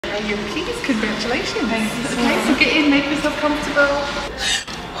are your keys. Congratulations. Okay, so get in, make yourself comfortable.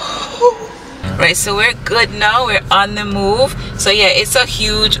 Right, so we're good now. We're on the move. So yeah, it's a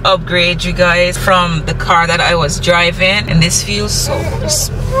huge upgrade, you guys, from the car that I was driving, and this feels so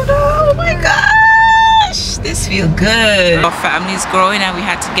smooth. Oh my gosh, this feels good. Our family's growing and we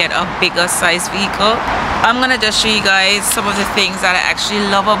had to get a bigger size vehicle. I'm gonna just show you guys some of the things that I actually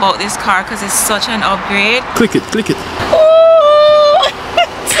love about this car because it's such an upgrade. Click it, click it. Oh,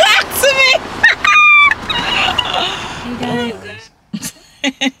 talk to me. Hey guys.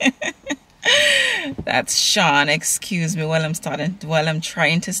 That's Sean, excuse me, while I'm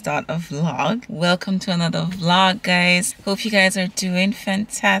trying to start a vlog. Welcome to another vlog, guys. Hope you guys are doing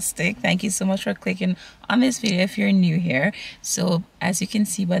fantastic. Thank you so much for clicking on this video if you're new here. So as you can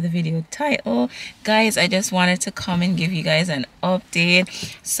see by the video title, guys, I just wanted to come and give you guys an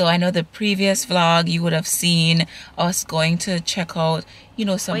update. So I know the previous vlog you would have seen us going to check out, you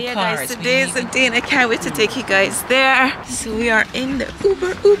know, some cars. Guys, today is the day and I can't wait to take you guys there. So we are in the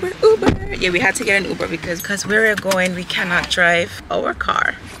Uber. Yeah, we had to get an Uber because where we're going, we cannot drive our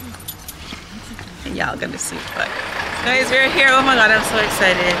car. And y'all gonna see, but guys, we're here. Oh my god, I'm so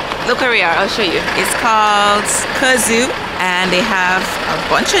excited. Look where we are. I'll show you. It's called Cazoo and they have a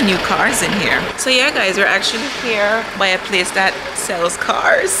bunch of new cars in here. So yeah, guys, we're actually here by a place that sells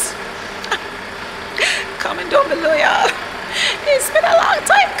cars. Comment down below, y'all. It's been a long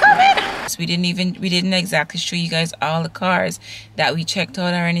time coming. So we didn't exactly show you guys all the cars that we checked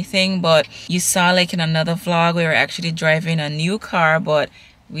out or anything, but you saw like in another vlog we were actually driving a new car, but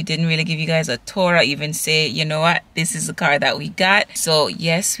we didn't really give you guys a tour or even say, you know what, this is the car that we got. So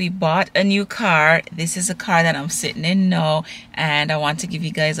yes, we bought a new car. This is a car that I'm sitting in now and I want to give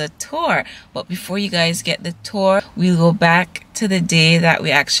you guys a tour. But before you guys get the tour, we'll go back to the day that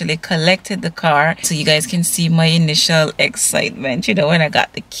we actually collected the car so you guys can see my initial excitement, you know, when I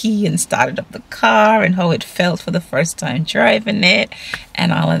got the key and started up the car and how it felt for the first time driving it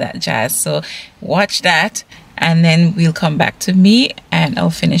and all of that jazz. So watch that and then we'll come back to me and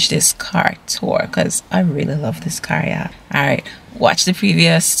I'll finish this car tour because I really love this car, yeah. All right, watch the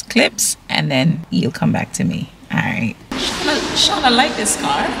previous clips and then you'll come back to me. All right. Sean, I like this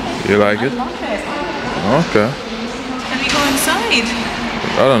car. You like it? I love it. Okay. Can we go inside?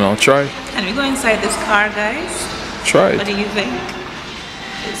 I don't know. Try. Can we go inside this car, guys? Try it. What do you think?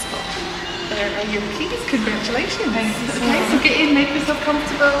 Let's go. There are your keys. Congratulations. Okay, so get in, make yourself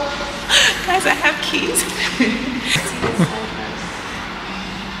comfortable. Guys, I have keys.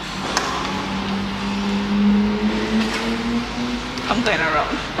 I'm going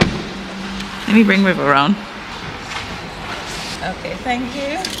around. Let me bring Riv around. Okay, thank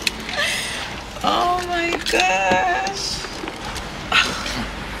you. Oh my gosh.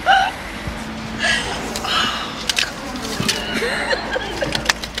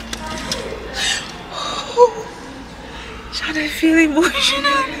 Should I feel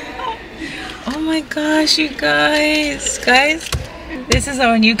emotional? Oh my gosh, you guys. Guys, this is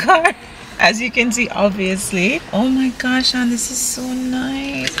our new car. As you can see, obviously. Oh my gosh, and this is so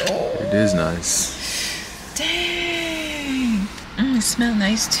nice. Oh. It is nice. Dang. It smells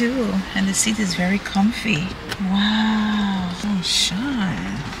nice too. And the seat is very comfy. Wow. Oh,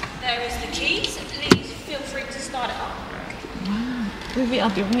 Sean. There is the keys. Please feel free to start it up. Wow. Baby, I'll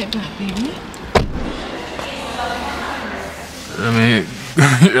be right back, baby. I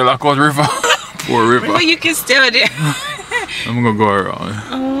mean, you're like on river. Poor river. River, you can stay out there. I'm gonna go around.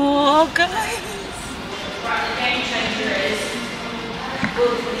 Oh, guys.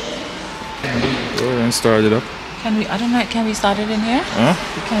 Go ahead and start it up. Can we, I don't know, can we start it in here? Huh?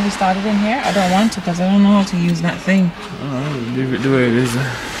 Can we start it in here? I don't want to because I don't know how to use that thing. Leave it the way it is.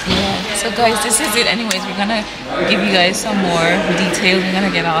 Yeah. So guys, this is it. Anyways, we're gonna give you guys some more details. We're gonna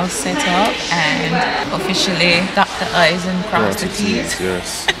get all set up and officially dot the I's and cross the T's.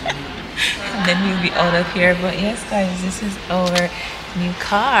 Yes. And then we'll be out of here. But yes, guys, this is our new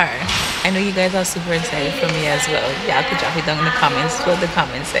car. I know you guys are super excited for me as well. Y'all could drop it down in the comments, for the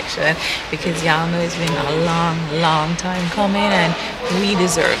comment section, because y'all know it's been a long time coming and we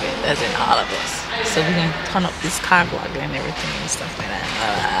deserve it, as in all of us. So we're gonna turn up this car vlog and everything and stuff like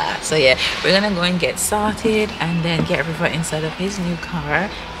that. So yeah, we're gonna go and get started and then get everybody inside of his new car.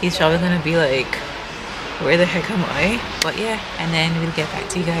 He's probably gonna be like, where the heck am I? But yeah, and then we'll get back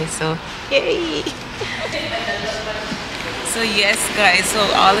to you guys. So yay. So yes, guys, so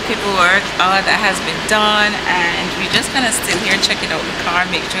all the paperwork, all of that has been done, and we're just gonna still here checking out the car,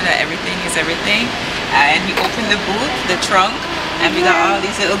 make sure that everything is everything. And we opened the boot, the trunk, And we got all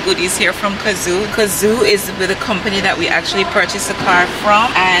these little goodies here from Cazoo. Cazoo is with the company that we actually purchased the car from,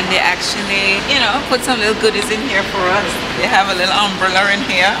 and they actually, you know, put some little goodies in here for us. They have a little umbrella in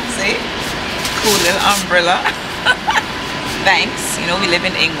here, see? Cool little umbrella. Thanks. You know, we live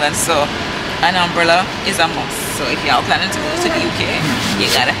in England, so an umbrella is a must. So if y'all planning to go to the UK, you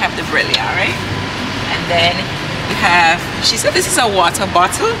gotta have the umbrella, alright? And then we have, she said this is a water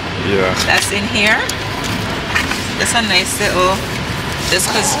bottle. Yeah. That's in here. It's a nice little, this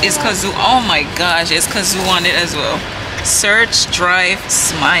is Cazoo. Oh my gosh, it's Cazoo on it as well. Search, drive,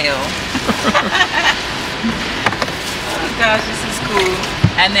 smile. Oh gosh, this is cool.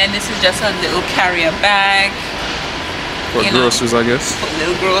 And then this is just a little carrier bag. For groceries, I guess. Put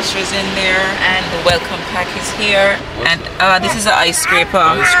little groceries in there, and the welcome pack is here. And this is an ice scraper.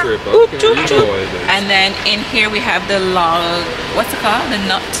 Ice scraper. Oop, Okay, choop, you choop. know what it is. And then in here we have the log, what's it called? The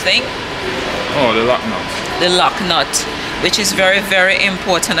nut thing? Oh, the lock nut. The lock nut, which is very, very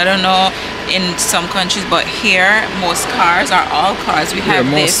important. I don't know in some countries, but here most cars, or all cars, we have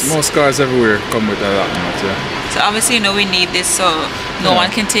this. Most cars everywhere come with a lock nut, yeah. So obviously, you know, we need this so no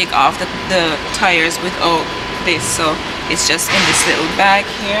one can take off the tires without this. So it's just in this little bag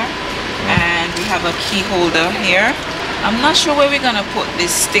here, and we have a key holder here. I'm not sure where we're gonna put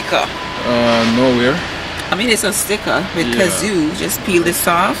this sticker. Nowhere. I mean, it's a sticker with Cazoo. Just peel this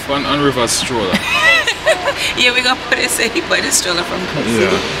off. On reverse stroller. Yeah, we're gonna put it, say he bought a stroller from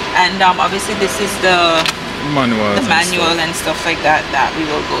Cazoo. Yeah. And obviously this is the manual and stuff like that we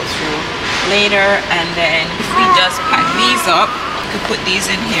will go through later. And then if we just pack these up, we put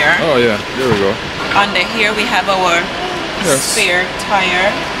these in here. Oh yeah, there we go. Under here we have our spare tire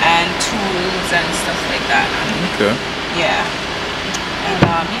and tools and stuff like that. Okay. Yeah.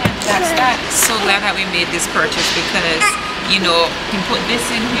 And yeah, that's that. So glad that we made this purchase, because you know, you can put this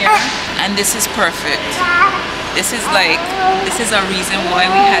in here and this is perfect. This is a reason why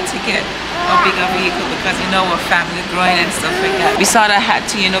we had to get a bigger vehicle, because you know, we're family growing and stuff like that. We sort of had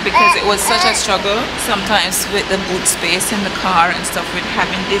to, you know, because it was such a struggle sometimes with the boot space in the car and stuff, with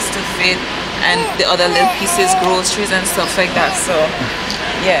having this to fit and the other little pieces, groceries and stuff like that. So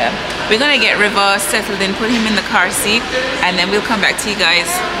yeah, we're gonna get River settled in, put him in the car seat, and then we'll come back to you guys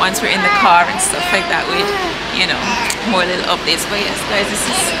once we're in the car and stuff like that with, you know, more little updates. But yes guys, this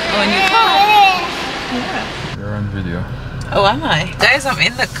is our new car. Yeah. You're on video. Oh, am I? Guys, I'm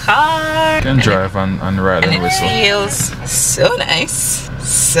in the car. You can drive and ride and whistle. It feels so nice,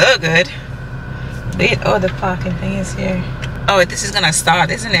 so good. Wait, oh, the parking thing is here. Oh, this is gonna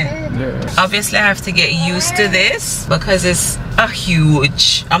start, isn't it? Yeah. Obviously I have to get used to this because it's a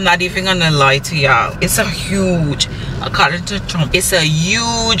huge, I'm not even gonna lie to y'all, it's a huge, according to Trump, it's a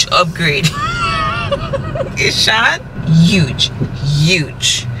huge upgrade. It's Sean? Huge.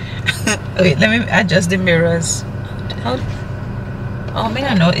 Wait, let me adjust the mirrors. Oh, I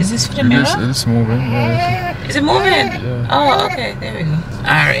don't know, is this for the mirror? It's moving. Yeah. Is it moving? Yeah. Oh, okay, there we go.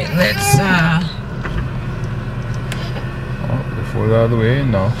 Alright, let's Pull out of the way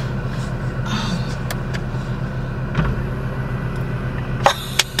now.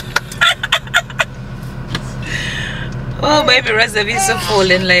 Oh baby, reservations are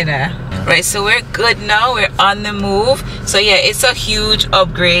falling later. Right, so we're good now, we're on the move. So yeah, it's a huge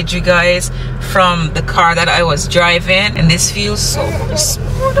upgrade, you guys, from the car that I was driving, and this feels so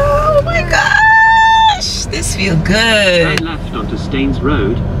smooth. Oh my gosh, this feels good. Turn left onto Staines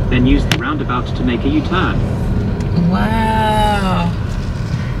Road, then use the roundabout to make a U-turn. Wow.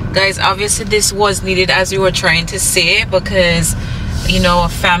 Guys, obviously this was needed, as we were trying to say, because you know, our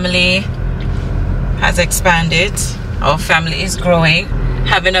family has expanded, our family is growing.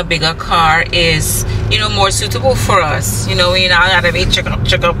 Having a bigger car is, you know, more suitable for us. You know, we now gotta be check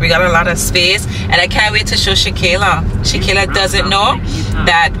up, we got a lot of space. And I can't wait to show ShéKayla. ShéKayla doesn't know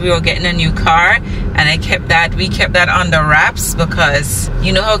that we were getting a new car, and we kept that under wraps, because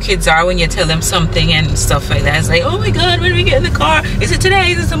you know how kids are when you tell them something and stuff like that. It's like, oh my god, when we get in the car, is it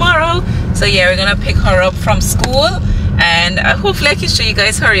today, is it tomorrow? So yeah, we're gonna pick her up from school, and hopefully I can show you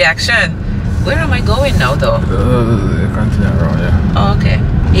guys her reaction. Where am I going now though? Continue around, yeah. Oh, okay.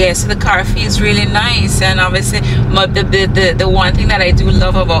 Yeah, so the car feels really nice, and obviously the one thing that I do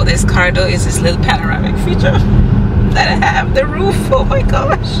love about this car though is this little panoramic feature that I have. The roof, oh my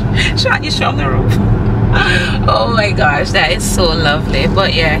gosh. Sean, you show them the roof. Oh my gosh, that is so lovely.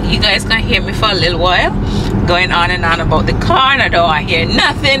 But yeah, you guys gonna hear me for a little while going on and on about the car, and I don't want to hear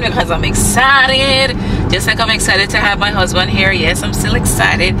nothing because I'm excited. Just like I'm excited to have my husband here. Yes, I'm still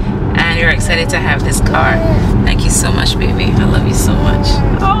excited, and you're excited to have this car. Thank you so much, baby. I love you so much.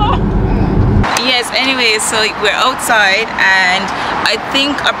 Oh yeah, guys, anyway, so we're outside, and I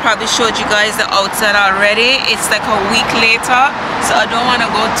think I probably showed you guys the outside already. It's like a week later, so I don't want to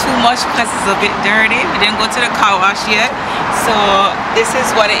go too much because it's a bit dirty. We didn't go to the car wash yet. So this is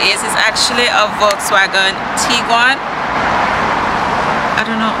what it is. It's actually a Volkswagen Tiguan. I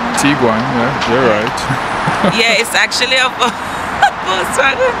don't know. Tiguan, yeah, you're right. Yeah, it's actually a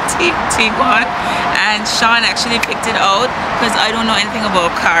Volkswagen Tiguan, and Sean actually picked it out because I don't know anything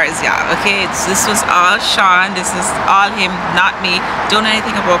about cars, yeah. Okay, this was all Sean, this is all him, not me. Don't know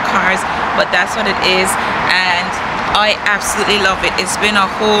anything about cars, but that's what it is, and I absolutely love it. It's been a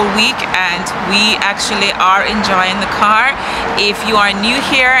whole week and we actually are enjoying the car. If you are new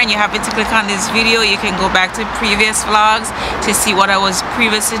here and you happen to click on this video, you can go back to previous vlogs to see what I was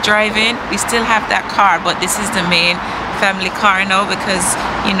previously driving. We still have that car, but this is the main family car now because,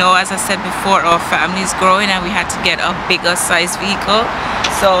 you know, as I said before, our family is growing and we had to get a bigger size vehicle.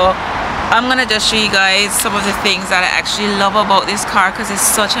 So I'm gonna just show you guys some of the things that I actually love about this car because it's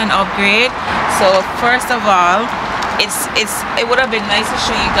such an upgrade. So first of all, it would have been nice to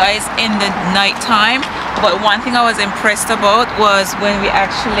show you guys in the night time, but one thing I was impressed about was when we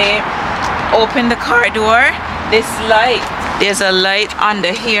actually opened the car door, this light, there's a light under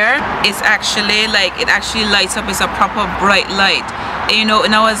here. It's actually like, it actually lights up. It's a proper bright light, you know,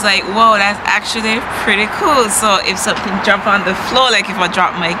 and I was like, whoa, that's actually pretty cool. So if something jump on the floor, like if I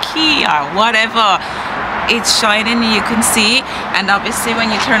drop my key or whatever, it's shining, you can see. And obviously when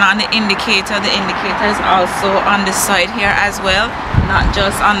you turn on the indicator is also on the side here as well, not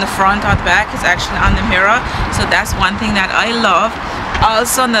just on the front or the back, it's actually on the mirror. So that's one thing that I love.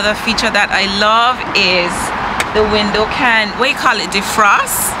 Also another feature that I love is the window can, what you call it,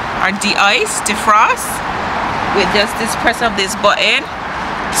 defrost or de-ice, defrost, with just this press of this button.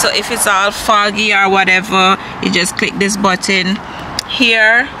 So if it's all foggy or whatever, you just click this button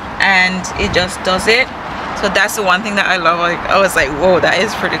here and it just does it. So that's the one thing that I love. I was like, whoa, that is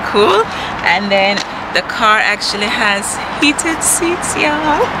pretty cool. And then the car actually has heated seats,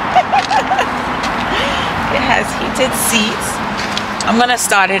 y'all. It has heated seats. I'm gonna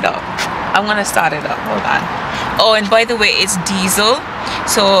start it up. Hold on. Oh, and by the way, it's diesel.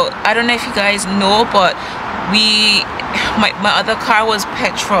 So I don't know if you guys know, but my other car was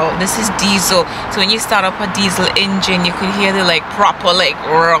petrol. This is diesel. So when you start up a diesel engine, you could hear the like proper like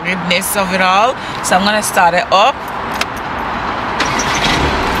ruggedness of it all. So I'm gonna start it up.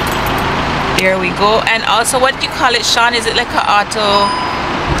 There we go. And also, what do you call it, Sean? Is it like an auto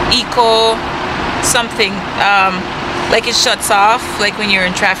eco something? Like it shuts off like when you're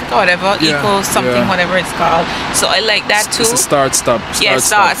in traffic or whatever, eco something, whatever it's called. So I like that too. It's a start stop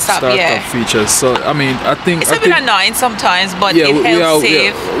feature. So I mean, I think it's a bit annoying sometimes, but it helps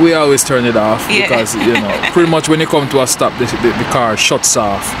save. We always turn it off because you know, pretty much when you come to a stop, the car shuts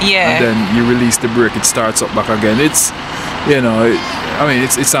off. Yeah. And then you release the brake, it starts up back again. It's, you know, I mean,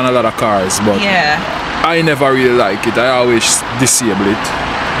 it's on a lot of cars, but I never really like it. I always disable it.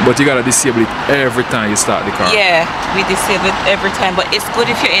 But you gotta disable it every time you start the car. Yeah, we disable it every time. But it's good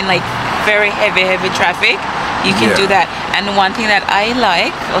if you're in like very heavy traffic. You can do that. And one thing that I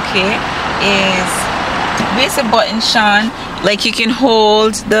like, okay, is there's a button, Sean. Like you can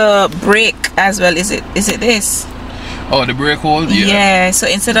hold the brake as well. Is it this? Oh, the brake hold? Yeah. So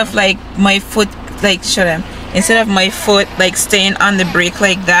instead of like my foot, like instead of my foot like staying on the brake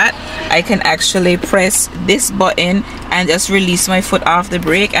like that, I can actually press this button and just release my foot off the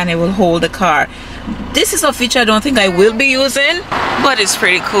brake and it will hold the car. This is a feature I don't think I will be using, but it's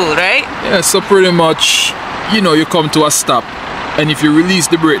pretty cool, right? Yeah, so pretty much, you know, you come to a stop and if you release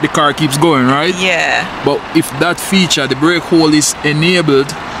the brake, the car keeps going, right? Yeah. But if that feature, the brake hold, is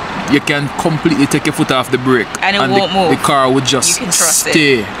enabled, you can completely take your foot off the brake and it won't move. The car would just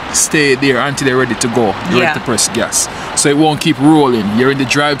stay there until they're ready to go. You're ready to press gas. So it won't keep rolling. You're in the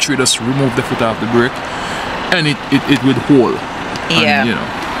drive-thru, just remove the foot off the brake and it would hold. Yeah. And, you know.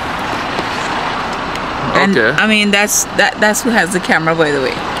 And, I mean, that's who has the camera, by the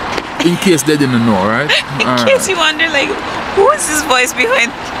way. In case they didn't know, right? In case you wonder, like, who is this voice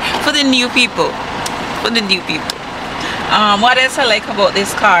behind? For the new people. What else I like about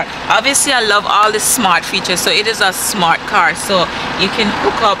this car? Obviously, I love all the smart features. So it is a smart car. So you can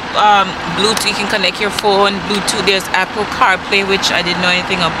hook up Bluetooth. You can connect your phone, Bluetooth. There's Apple CarPlay, which I didn't know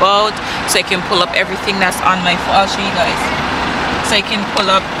anything about. So I can pull up everything that's on my phone. I'll show you guys. So I can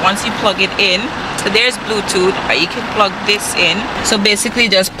pull up once you plug it in. So there's Bluetooth, or you can plug this in. So basically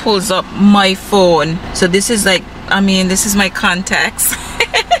it just pulls up my phone. So this is like, I mean, this is my contacts.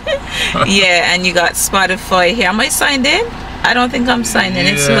 Yeah, and you got Spotify here. Am I signed in? I don't think I'm signed in.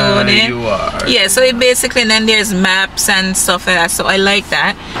 It's loading. You are. Yeah, so it basically, and then there's maps and stuff like that. So I like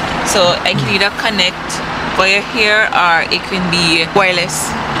that. So I can either connect via here or it can be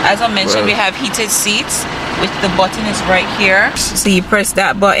wireless. As I mentioned, we have heated seats, which the button is right here. So you press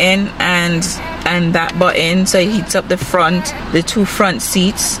that button and that button, so it heats up the front, the two front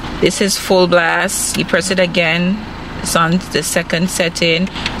seats. This is full blast. You press it again, it's on the second setting,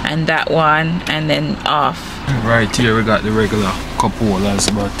 and that one, and then off. Right here we got the regular cup holders,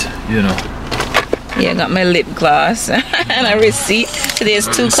 but you know. Yeah, I got my lip gloss and a receipt. So there's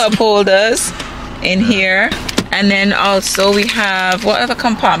two cup holders in here. And then also we have, what other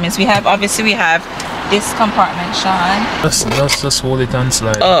compartments? We have, obviously we have this compartment, Sean. Just hold it and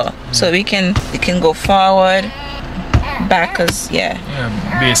slide. Oh, so we can go forward, back, cause yeah,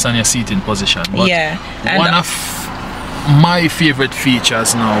 based on your seating position. But yeah, and one of my favorite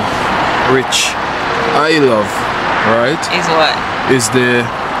features now, which I love, right, is what? Is the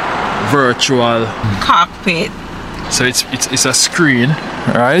virtual cockpit. So it's a screen,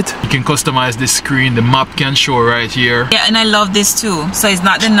 right? You can customize this screen. The map can show right here. Yeah, and I love this too. So it's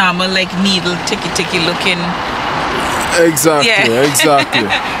not the normal like needle ticky looking. Exactly, yeah. Exactly.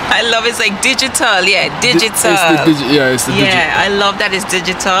 I love it's like digital, yeah, digital. It's the digital. Yeah, I love that it's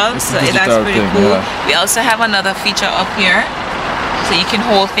digital. It's so the digital that's pretty thing, cool. Yeah. We also have another feature up here. So you can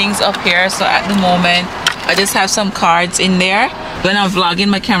hold things up here. So at the moment, I just have some cards in there. When I'm vlogging,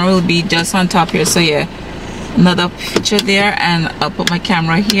 my camera will be just on top here. So yeah, another feature there, and I'll put my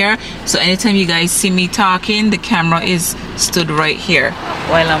camera here. So anytime you guys see me talking, the camera is stood right here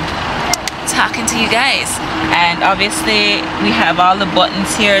while I'm talking to you guys. And obviously we have all the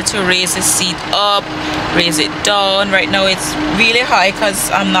buttons here to raise the seat up, raise it down. Right now it's really high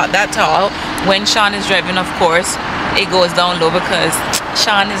because I'm not that tall. When Sean is driving, of course, it goes down low because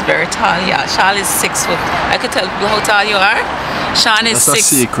Sean is very tall. Yeah, Sean is 6 foot. I could tell people how tall you are. Sean is That's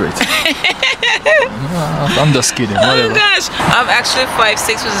 6. a secret. I'm just kidding. Whatever. Oh gosh, I'm actually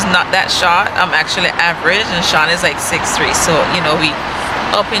 5'6", which is not that short. I'm actually average, and Sean is like 6'3". So you know, we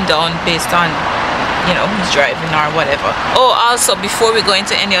up and down based on, you know, who's driving or whatever. Oh, also before we go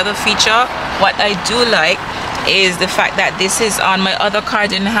into any other feature, what I do like is the fact that this is on my other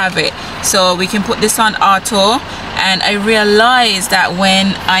car, didn't have it, so we can put this on auto. And I realized that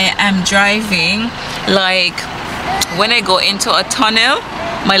when I am driving, like when I go into a tunnel,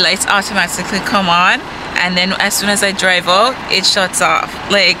 my lights automatically come on, and then as soon as I drive out, it shuts off.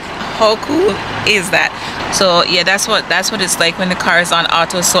 Like, how cool is that? So yeah, that's what it's like when the car is on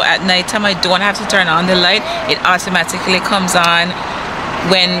auto. So at nighttime I don't have to turn on the light, it automatically comes on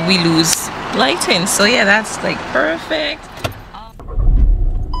when we lose lighting. So yeah, that's like perfect.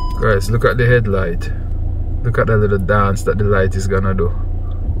 Guys, look at the headlight. Look at that little dance that the light is gonna do.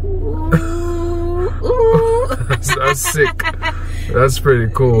 That's sick. That's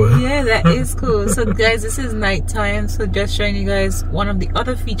pretty cool. Yeah, that is cool. So guys, this is nighttime, so just showing you guys one of the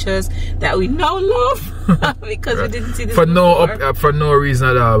other features that we now love because we didn't see this for before. for no reason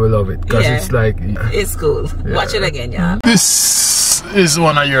at all. We love it because it's like, it's cool. Watch it again, yeah. This is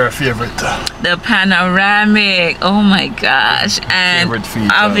one of your favorite. The panoramic. Oh my gosh. And favorite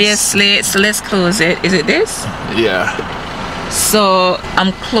features. Obviously, so let's close it. Is it this? Yeah. So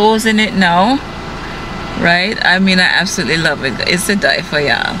I'm closing it now. Right, I mean, I absolutely love it. It's a die for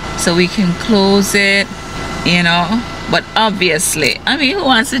y'all. So we can close it, you know, but obviously, I mean, who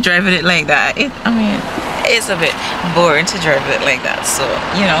wants to drive it like that? I mean, it's a bit boring to drive it like that. So,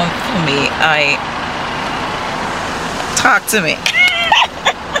 you know, for me, talk to me.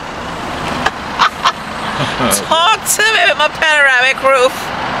 Talk to me with my panoramic roof.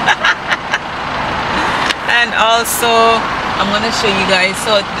 And also, I'm gonna show you guys,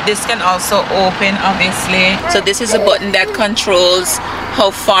 so this can also open, obviously. So this is a button that controls how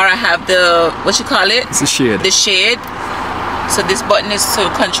far I have the, what you call it? It's a shade. The shade. So this button is to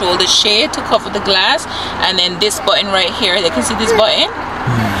control the shade, to cover the glass. And then this button right here, you can see this button?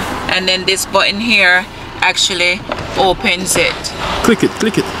 And then this button here actually opens it. Click it,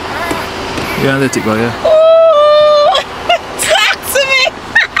 click it. Yeah, let it go, yeah. Ooh, talk to me.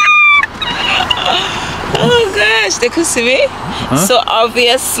 Oh gosh, they could see me. So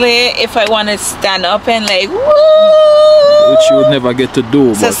obviously, if I want to stand up and like, woo, which you would never get to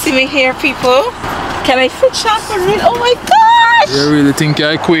do. So but see me here, people. Can I fit shot for real? Oh my gosh! You really think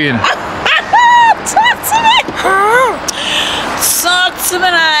you're a queen? Talk to me. Talk to me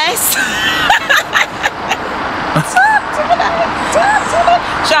nice. Talk to me nice. Talk to me.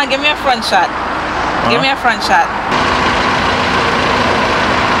 Sean, give me a front shot. Give me a front shot.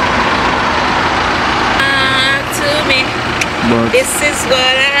 But this is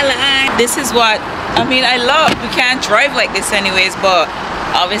what I like. This is what, I mean, I love. We can't drive like this anyways, but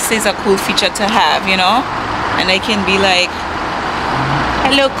obviously it's a cool feature to have, you know. And I can be like,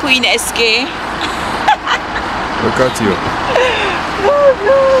 Hello, Queen SK. Look at you. Oh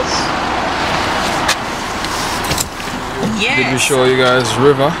gosh. Yes. Did we show you guys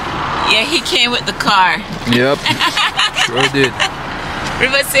River? Yeah, he came with the car. Yep. Sure did.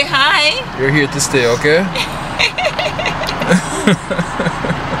 River, say hi. You're here to stay, okay?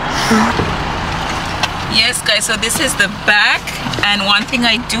 Yes guys, so this is the back, and one thing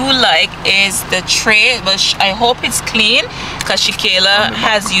I do like is the tray, but I hope it's clean because ShéKayla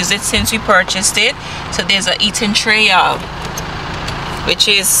has used it since we purchased it. So there's a eating tray, y'all, which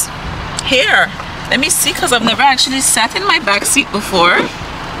is here. Let me see, because I've never actually sat in my back seat before.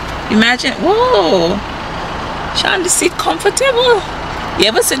 Imagine, whoa, Sean, the seat comfortable. You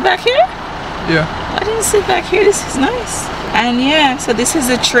ever sit back here? Yeah. I didn't sit back here. This is nice. And yeah, so this is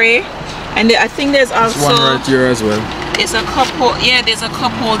a tray. And I think there's also one right here as well. There's a cup holder. Yeah, there's a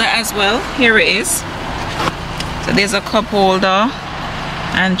cup holder as well. Here it is. So there's a cup holder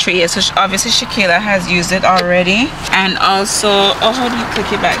and tray. So obviously ShéKayla has used it already. And also, oh, how do you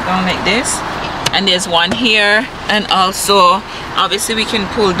click it back down like this? And there's one here. And also, obviously we can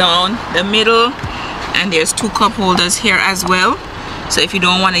pull down the middle. And there's two cup holders here as well. So if you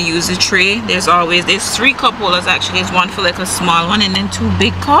don't want to use the tray, there's 3 cup holders actually. There's one for like a small one and then 2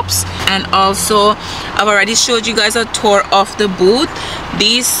 big cups. And also I've already showed you guys a tour of the booth.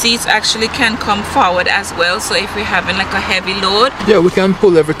 These seats actually can come forward as well, so if we're having like a heavy load, yeah, we can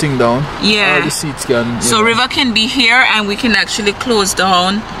pull everything down. Yeah, all the seats can, so River can be here and we can actually close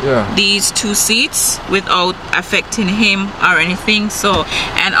down these 2 seats without affecting him or anything. So,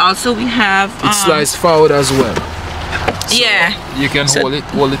 and also we have it slides forward as well. So yeah, you can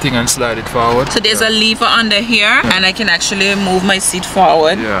hold the thing and slide it forward. So there's a lever under here, and I can actually move my seat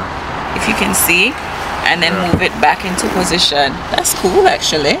forward. Yeah, if you can see, and then move it back into position. That's cool,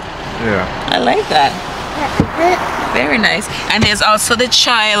 actually. Yeah, I like that. Very nice. And there's also the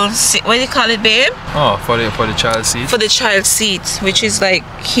child seat. What do you call it, babe? Oh, for the child seat. For the child seat, which is like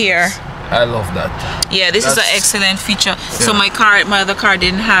here. I love that. Yeah, this is an excellent feature. Yeah. So my other car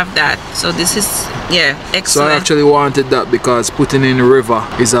didn't have that. So this is, yeah, excellent. So I actually wanted that because putting in River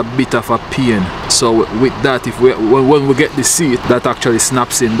is a bit of a pain. So with that, when we get the seat that actually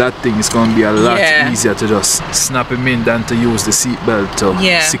snaps in, that thing is going to be a lot easier to just snap him in than to use the seat belt to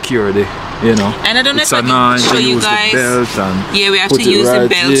secure the, you know. And I don't know if I can show you guys. The belt and yeah, we have to use the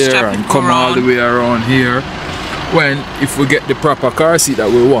belt strap and come all the way around here. When if we get the proper car seat that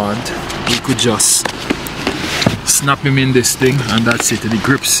we want, we could just snap him in this thing and that's it. And it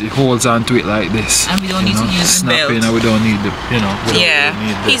grips, it holds onto it like this. And we don't need to use the belt. And we don't need the, you know.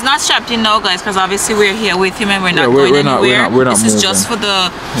 He's not strapped in now, guys, because obviously we're here with him and we're not going anywhere. We're not this moving. is just for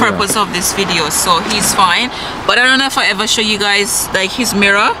the purpose of this video, so he's fine. But I don't know if I ever show you guys like his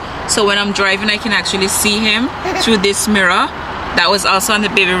mirror. So when I'm driving, I can actually see him through this mirror. That was also on the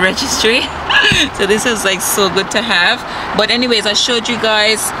baby registry. So this is like so good to have. But anyways, I showed you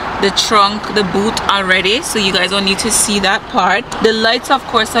guys the trunk, the boot already, so you guys don't need to see that part. The lights, of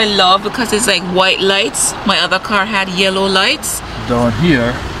course, I love because it's like white lights. My other car had yellow lights. Down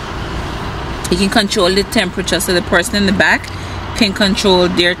here you can control the temperature, so the person in the back can control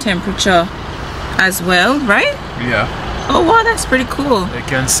their temperature as well, right? Yeah. Oh wow, that's pretty cool. They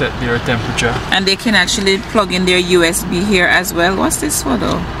can set their temperature. And they can actually plug in their USB here as well. What's this for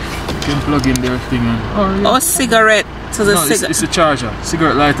though? You can plug in their thing in. Oh, cigarette. So it's a charger.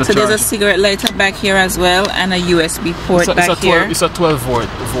 Cigarette lighter. So there's a cigarette lighter back here as well, and a USB port back here. It's a 12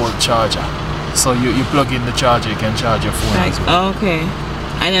 volt charger. So you plug in the charger, you can charge your phone as well. Okay.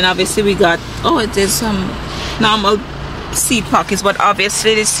 And then obviously we got, there's some normal seat pockets, but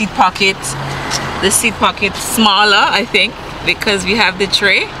obviously the seat pocket smaller, I think, because we have the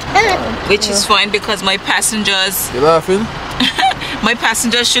tray, which is fine because my passengers. You laughing? My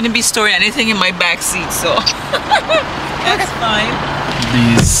passengers shouldn't be storing anything in my back seat, so that's fine.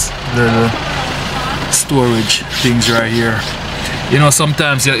 These little storage things right here. You know,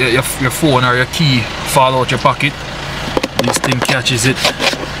 sometimes your phone or your key fall out your pocket. This thing catches it,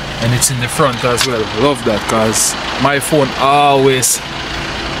 and it's in the front as well. Love that because my phone always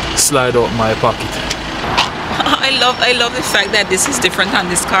slide out my pocket. I love the fact that this is different on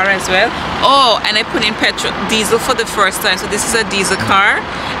this car as well. Oh, and I put in diesel for the first time. So this is a diesel car,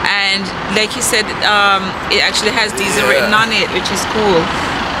 and like you said, it actually has diesel written on it, which is cool.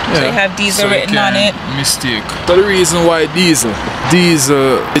 Yeah. So you have diesel written on it. Mistake. So the reason why diesel,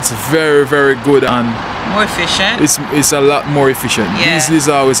 it's very, very good and more efficient. It's a lot more efficient. Yeah. Diesel is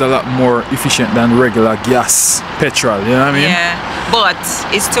always a lot more efficient than regular gas, petrol. You know what I mean? Yeah. But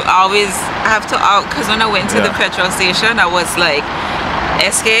it's to always have to because when I went to the petrol station, I was like,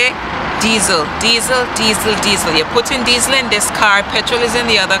 SK, diesel. You're putting diesel in this car, petrol is in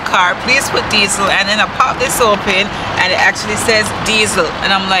the other car, please put diesel. And then I pop this open and it actually says diesel,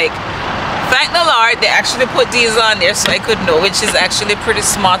 and I'm like, thank the Lord they actually put diesel on there so I could know, which is actually pretty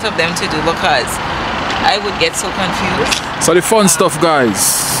smart of them to do, because I would get so confused. So the fun stuff,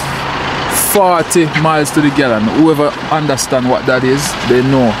 guys, 40 miles to the gallon. Whoever understand what that is, they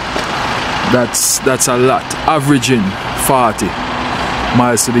know that's a lot. Averaging 40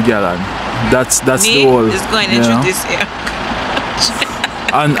 miles to the gallon. That's me the whole. Is going into this year.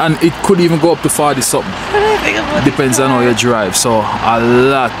 and it could even go up to 40 something. Depends on how you drive. So a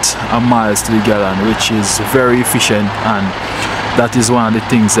lot of miles to the gallon, which is very efficient, and that is one of the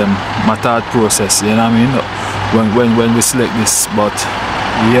things my thought process, you know what I mean, when we select this. But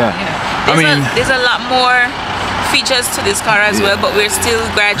yeah. There's a lot more features to this car as well, but we're still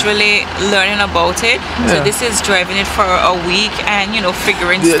gradually learning about it. So this is driving it for a week and, you know,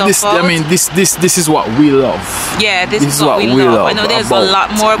 figuring stuff out. I mean, this is what we love. Yeah, this is what we love. I know there's a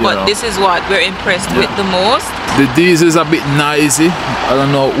lot more, but this is what we're impressed with the most. The diesel is a bit noisy. I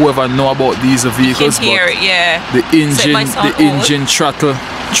don't know whoever know about diesel vehicles, you can hear it, yeah. The engine throttle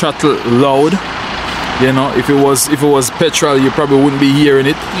loud. You know, if it was petrol, you probably wouldn't be hearing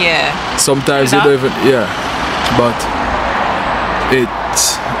it. Yeah. Sometimes you don't even, but it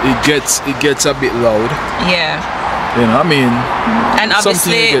gets a bit loud. Yeah. You know, I mean, and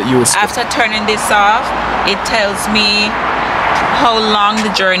obviously after turning this off, it tells me how long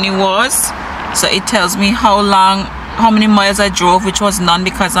the journey was. So it tells me how many miles I drove, which was none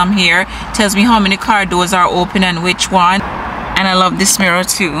because I'm here. It tells me how many car doors are open and which one. And I love this mirror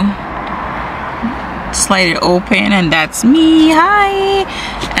too. Slide it open and that's me. Hi.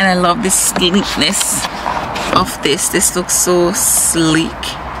 And I love the sleekness of this looks so sleek,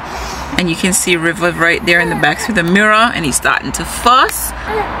 and you can see River right there in the back through the mirror, and he's starting to fuss.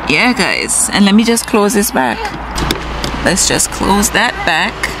 Yeah guys, and let me just close this back. Let's just close that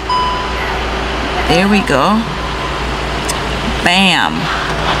back. There we go. Bam.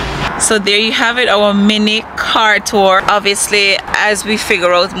 So there you have it, our mini car tour. Obviously, as we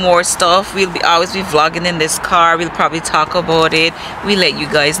figure out more stuff, we'll always be vlogging in this car. We'll probably talk about it. We'll let you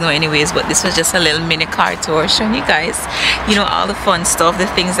guys know anyways, but this was just a little mini car tour showing you guys, you know, all the fun stuff, the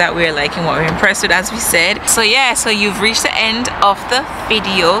things that we're liking, what we're impressed with, as we said. So yeah, so you've reached the end of the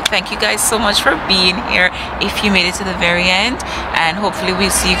video. Thank you guys so much for being here if you made it to the very end, and hopefully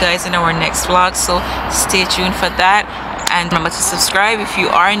we'll see you guys in our next vlog, so stay tuned for that. And remember to subscribe if you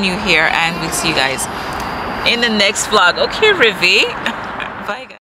are new here, and we'll see you guys in the next vlog. Okay, Rivi. Bye guys.